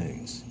those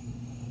things.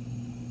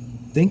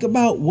 Think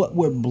about what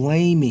we're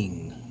blaming.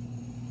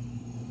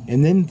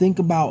 And then think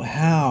about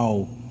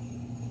how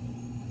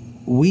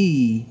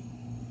we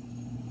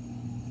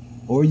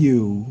or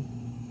you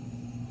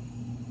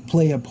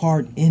play a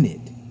part in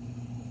it,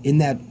 in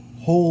that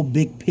whole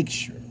big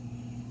picture.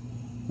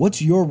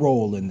 What's your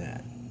role in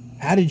that?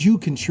 How did you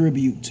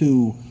contribute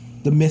to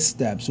the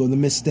missteps or the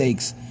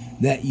mistakes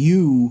that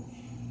you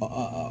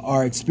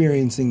are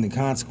experiencing the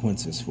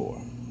consequences for?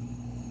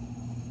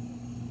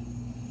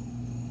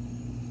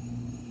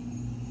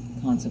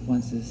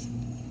 Consequences.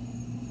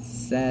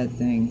 Sad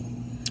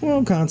thing.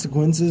 Well,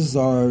 consequences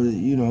are,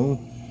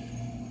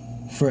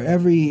 for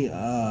every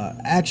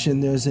action,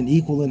 there's an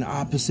equal and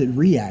opposite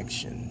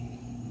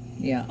reaction.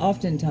 Yeah,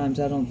 oftentimes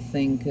I don't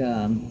think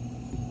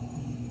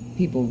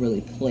people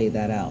really play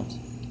that out.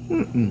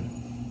 Mm-mm.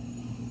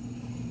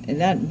 And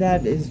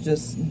that is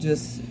just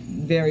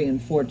very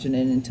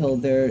unfortunate until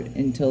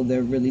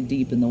they're really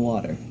deep in the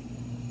water.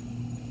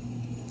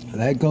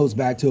 That goes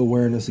back to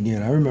awareness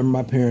again. I remember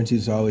my parents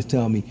used to always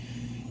tell me,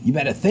 you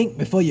better think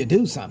before you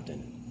do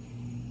something.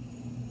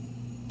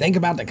 Think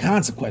about the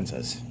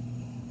consequences.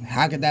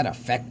 How could that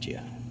affect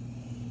you?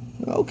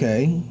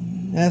 Okay,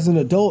 as an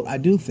adult, I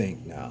do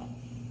think now.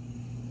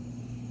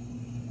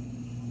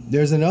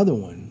 There's another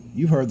one.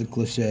 You've heard the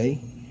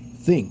cliche,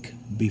 think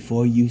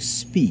before you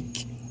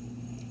speak.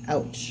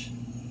 Ouch.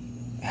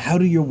 How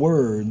do your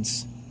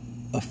words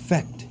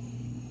affect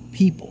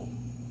people?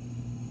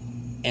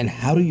 And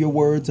how do your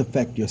words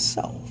affect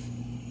yourself?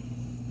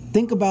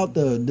 Think about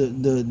the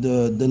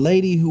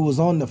lady who was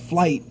on the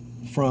flight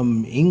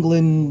from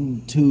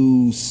England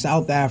to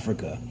South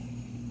Africa.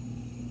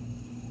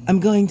 I'm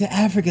going to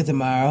Africa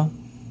tomorrow.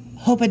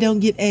 Hope I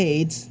don't get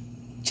AIDS.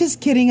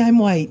 Just kidding, I'm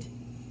white.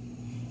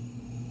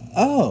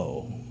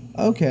 Oh,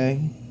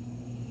 okay.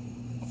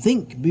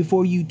 Think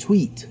before you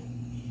tweet.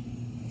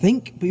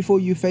 Think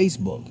before you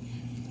Facebook.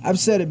 I've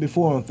said it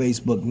before on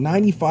Facebook,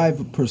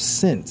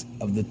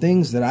 95% of the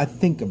things that I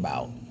think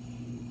about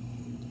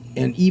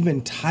and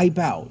even type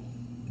out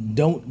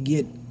don't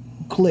get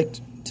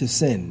clicked to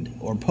send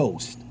or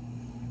post.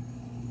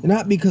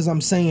 Not because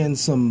I'm saying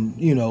some,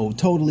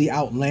 totally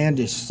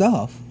outlandish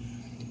stuff.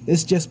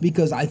 It's just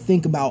because I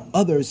think about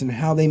others and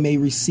how they may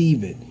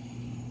receive it.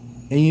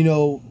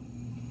 And,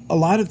 a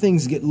lot of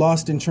things get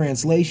lost in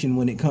translation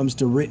when it comes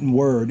to written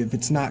word if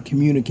it's not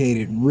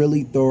communicated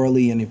really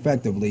thoroughly and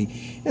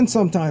effectively. And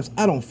sometimes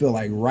I don't feel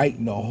like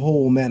writing a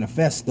whole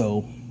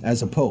manifesto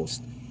as a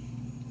post.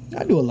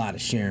 I do a lot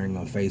of sharing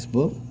on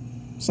Facebook.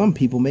 Some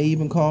people may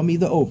even call me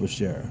the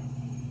oversharer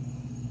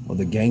or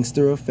the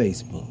gangster of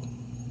Facebook.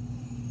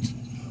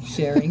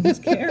 Sharing is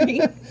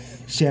caring.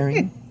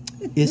 Sharing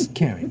is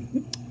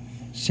caring.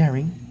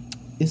 Sharing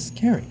is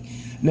caring.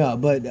 No,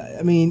 but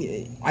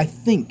I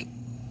think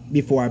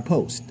before I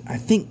post. I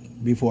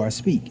think before I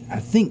speak. I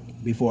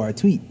think before I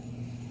tweet.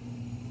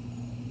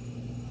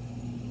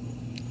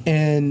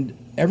 And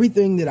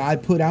everything that I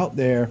put out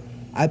there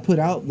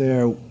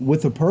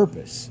with a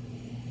purpose.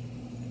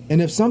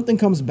 And if something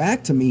comes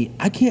back to me,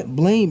 I can't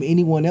blame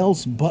anyone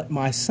else but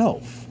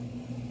myself.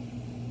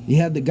 You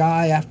had the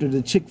guy after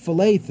the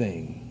Chick-fil-A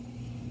thing.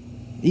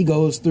 He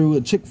goes through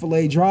a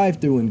Chick-fil-A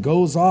drive-thru and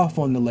goes off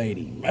on the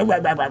lady.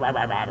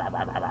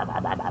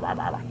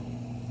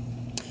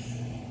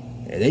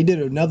 They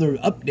did another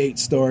update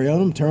story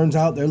on him. Turns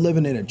out they're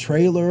living in a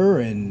trailer,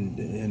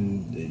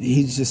 and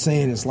he's just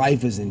saying his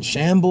life is in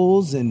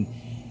shambles. And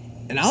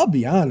I'll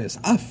be honest,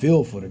 I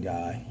feel for the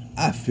guy.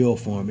 I feel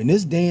for him. In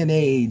this day and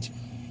age,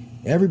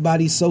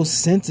 everybody's so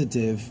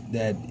sensitive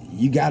that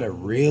you got to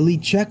really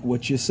check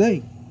what you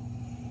say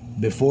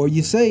before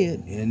you say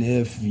it. And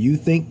if you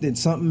think that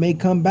something may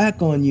come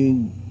back on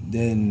you,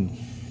 then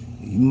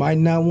you might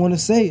not want to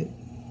say it.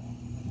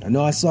 I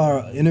know I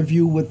saw an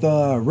interview with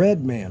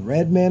Redman.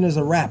 Redman is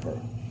a rapper.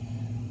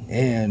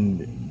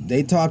 And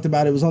they talked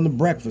about it was on the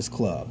Breakfast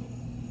Club.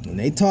 And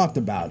they talked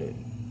about it.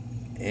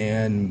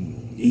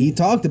 And he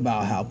talked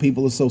about how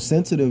people are so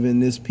sensitive in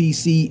this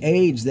PC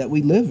age that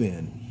we live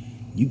in.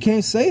 You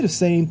can't say the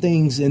same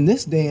things in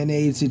this day and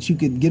age that you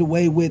could get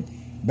away with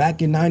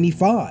back in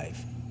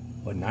 95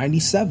 or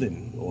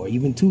 97 or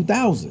even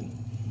 2000.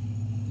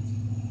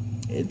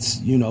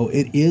 It's,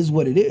 it is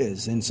what it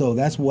is. And so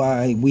that's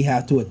why we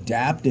have to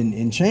adapt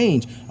and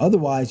change.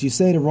 Otherwise, you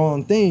say the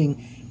wrong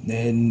thing,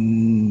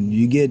 then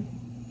you get,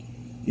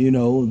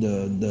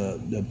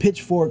 the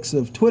pitchforks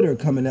of Twitter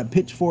coming up,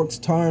 pitchforks,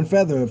 tar and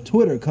feather of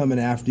Twitter coming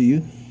after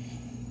you.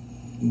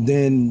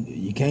 Then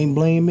you can't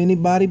blame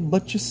anybody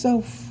but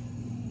yourself.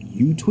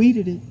 You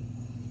tweeted it.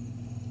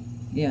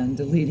 Yeah, and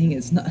deleting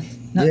it's not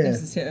not Yeah.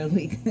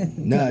 necessarily going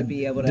Nah, to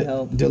be able to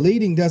help.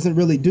 Deleting doesn't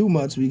really do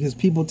much because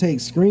people take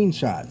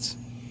screenshots.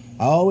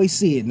 I always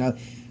see it now.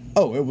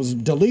 Oh, it was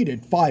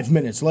deleted 5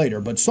 minutes later,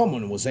 but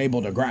someone was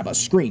able to grab a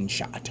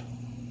screenshot.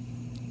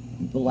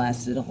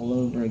 Blast it all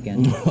over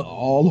again.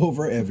 All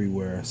over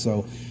everywhere.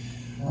 So,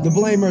 the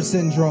blamer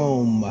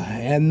syndrome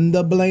and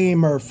the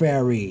blamer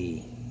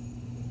fairy.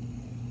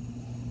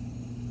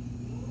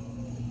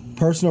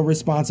 Personal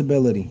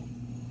responsibility.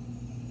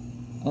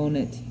 Own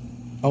it.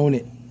 Own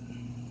it.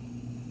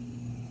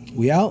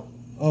 We out?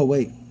 Oh,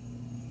 wait.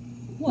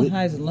 What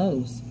highs and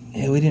lows?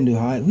 Yeah, we didn't do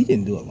high. We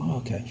didn't do it.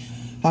 Okay.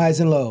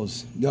 Highs and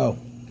lows. Go.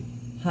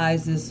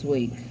 Highs this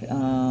week.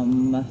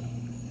 Our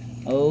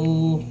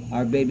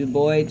baby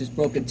boy just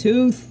broke a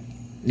tooth.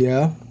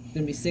 Yeah. It's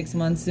gonna be 6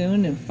 months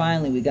soon, and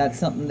finally we got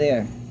something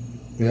there.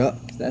 Yeah.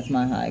 So that's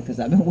my high because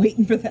I've been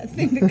waiting for that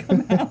thing to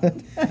come out.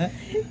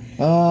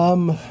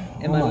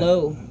 And my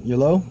low. Your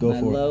low? Go my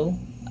for low.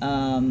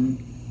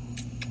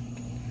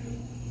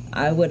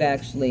 I would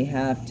actually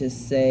have to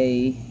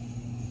say,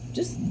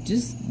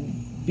 just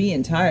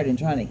being tired and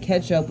trying to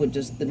catch up with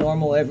just the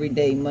normal,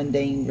 everyday,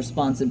 mundane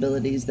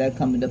responsibilities that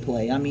come into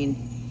play. I mean,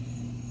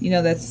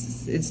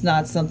 it's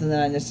not something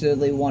that I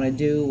necessarily want to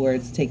do, where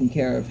it's taking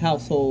care of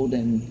household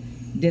and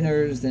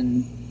dinners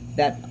and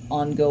that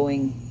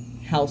ongoing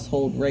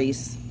household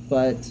race,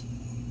 but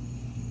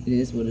it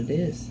is what it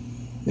is.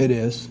 It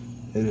is.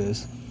 It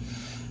is.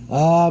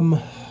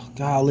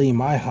 Golly,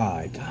 my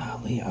high.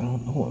 Golly, I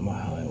don't know what my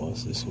high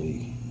was this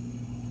week.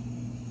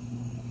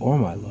 Or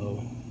my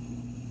low.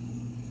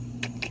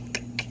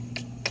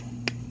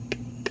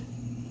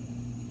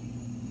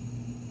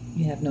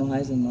 You have no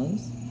highs and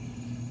lows?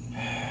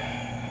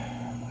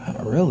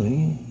 Not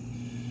really.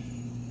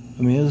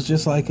 I mean, it was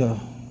just like it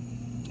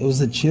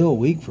was a chill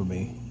week for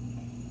me.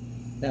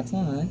 That's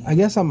all right. I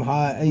guess I'm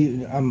high.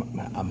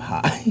 I'm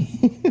high.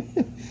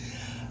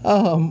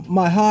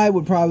 My high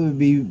would probably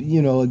be,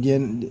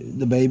 again,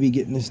 the baby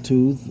getting his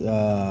tooth,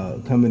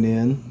 coming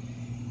in.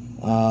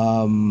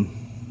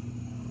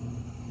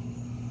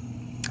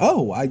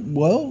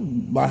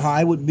 My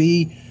high would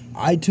be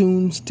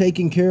iTunes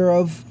taking care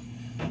of,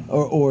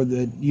 or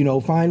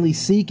finally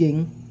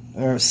syncing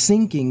the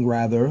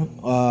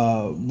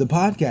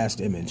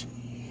podcast image.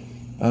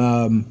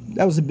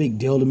 That was a big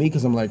deal to me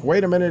because I'm like,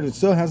 wait a minute, it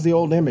still has the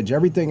old image.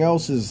 Everything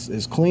else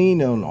is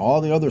clean on all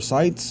the other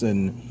sites.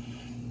 And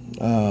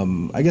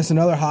I guess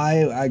another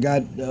high I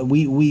got,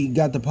 we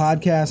got the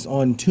podcast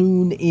on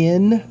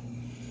TuneIn.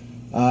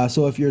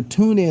 So if you're a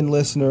TuneIn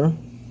listener,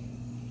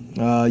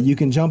 you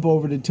can jump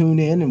over to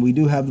TuneIn, and we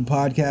do have the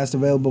podcast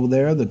available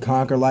there, the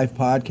Conquer Life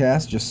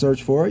podcast. Just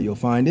search for it, you'll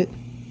find it.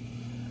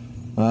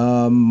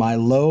 My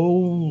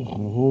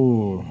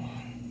low.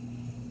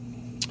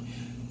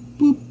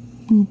 Boop,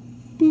 boop,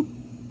 boop,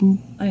 boop.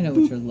 I know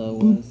what your low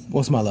was.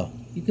 What's my low?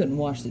 You couldn't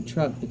wash the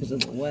truck because of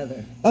the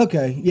weather.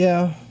 Okay,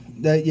 yeah,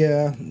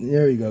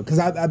 there you go. Because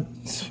I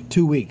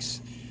 2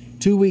 weeks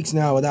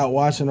now without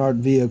washing our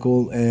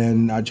vehicle,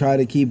 and I try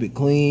to keep it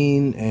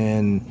clean,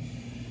 and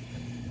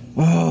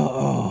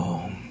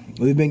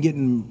we've been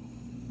getting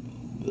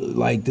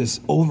like this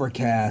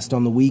overcast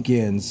on the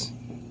weekends.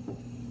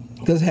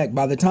 Because heck,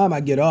 by the time I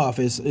get off,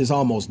 it's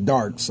almost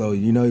dark. So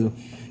you know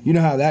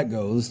how that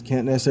goes.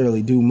 Can't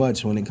necessarily do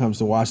much when it comes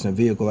to washing a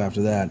vehicle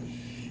after that.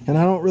 And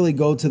I don't really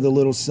go to the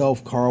little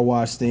self car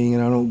wash thing,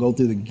 and I don't go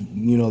through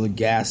the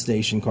gas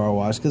station car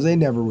wash because they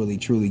never really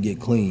truly get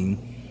clean.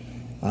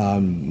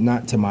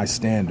 Not to my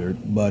standard,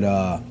 but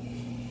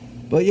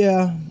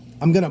yeah,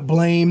 I'm gonna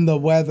blame the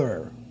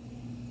weather.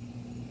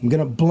 I'm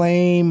gonna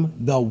blame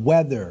the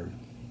weather.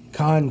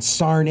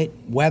 Consarn it,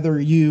 weather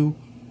you.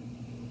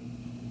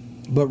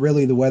 But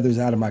really, the weather's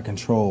out of my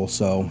control,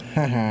 so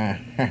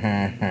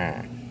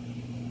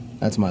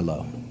that's my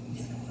low.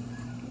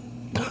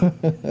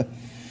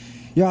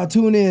 Y'all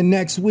tune in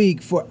next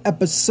week for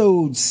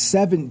episode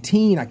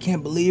 17. I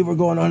can't believe we're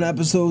going on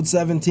episode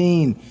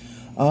 17.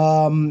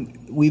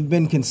 We've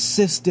been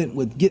consistent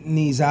with getting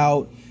these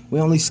out. We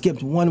only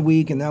skipped 1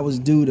 week, and that was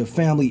due to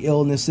family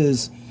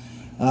illnesses.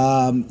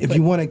 If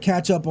you want to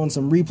catch up on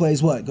some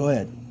replays, Go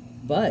ahead.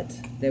 But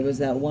there was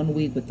that 1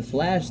 week with the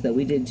Flash that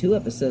we did 2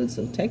 episodes,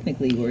 so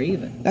technically we're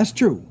even. That's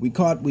true. We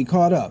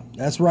caught up.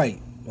 That's right.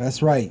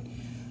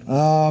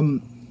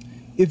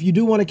 If you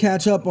do want to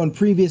catch up on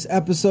previous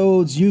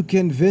episodes, you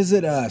can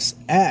visit us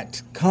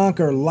at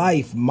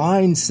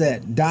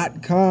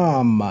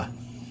conquerlifemindset.com.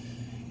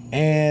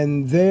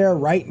 And there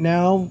right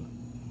now,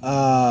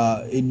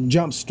 it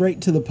jumps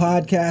straight to the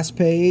podcast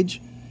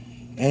page,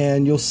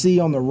 and you'll see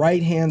on the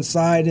right-hand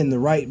side in the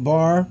right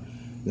bar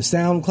the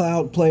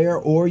SoundCloud player,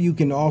 or you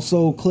can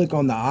also click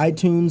on the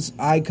iTunes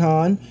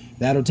icon.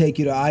 That'll take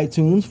you to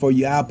iTunes for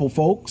you Apple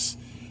folks.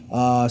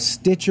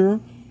 Stitcher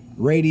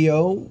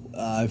Radio.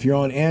 If you're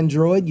on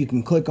Android, you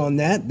can click on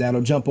that.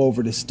 That'll jump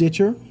over to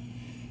Stitcher.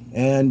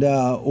 And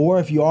or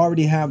if you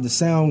already have the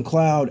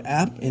SoundCloud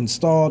app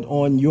installed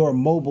on your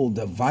mobile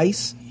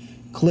device,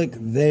 click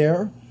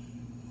there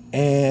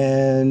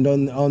and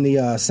on the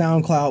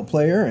SoundCloud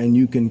player, and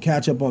you can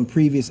catch up on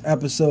previous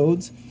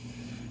episodes.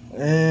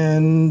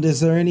 And is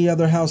there any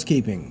other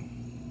housekeeping?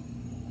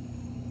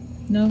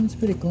 No, it's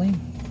pretty clean.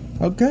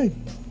 Okay.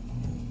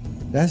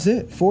 That's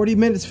it. 40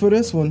 minutes for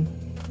this one.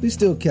 We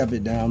still kept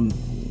it down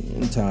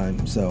in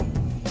time, so.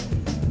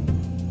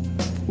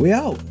 We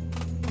out.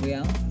 We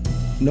out?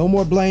 No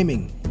more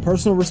blaming.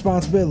 Personal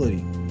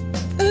responsibility.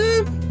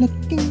 I'm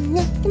looking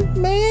at the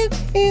man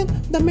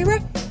in the mirror.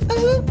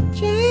 I'll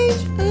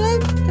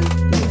change.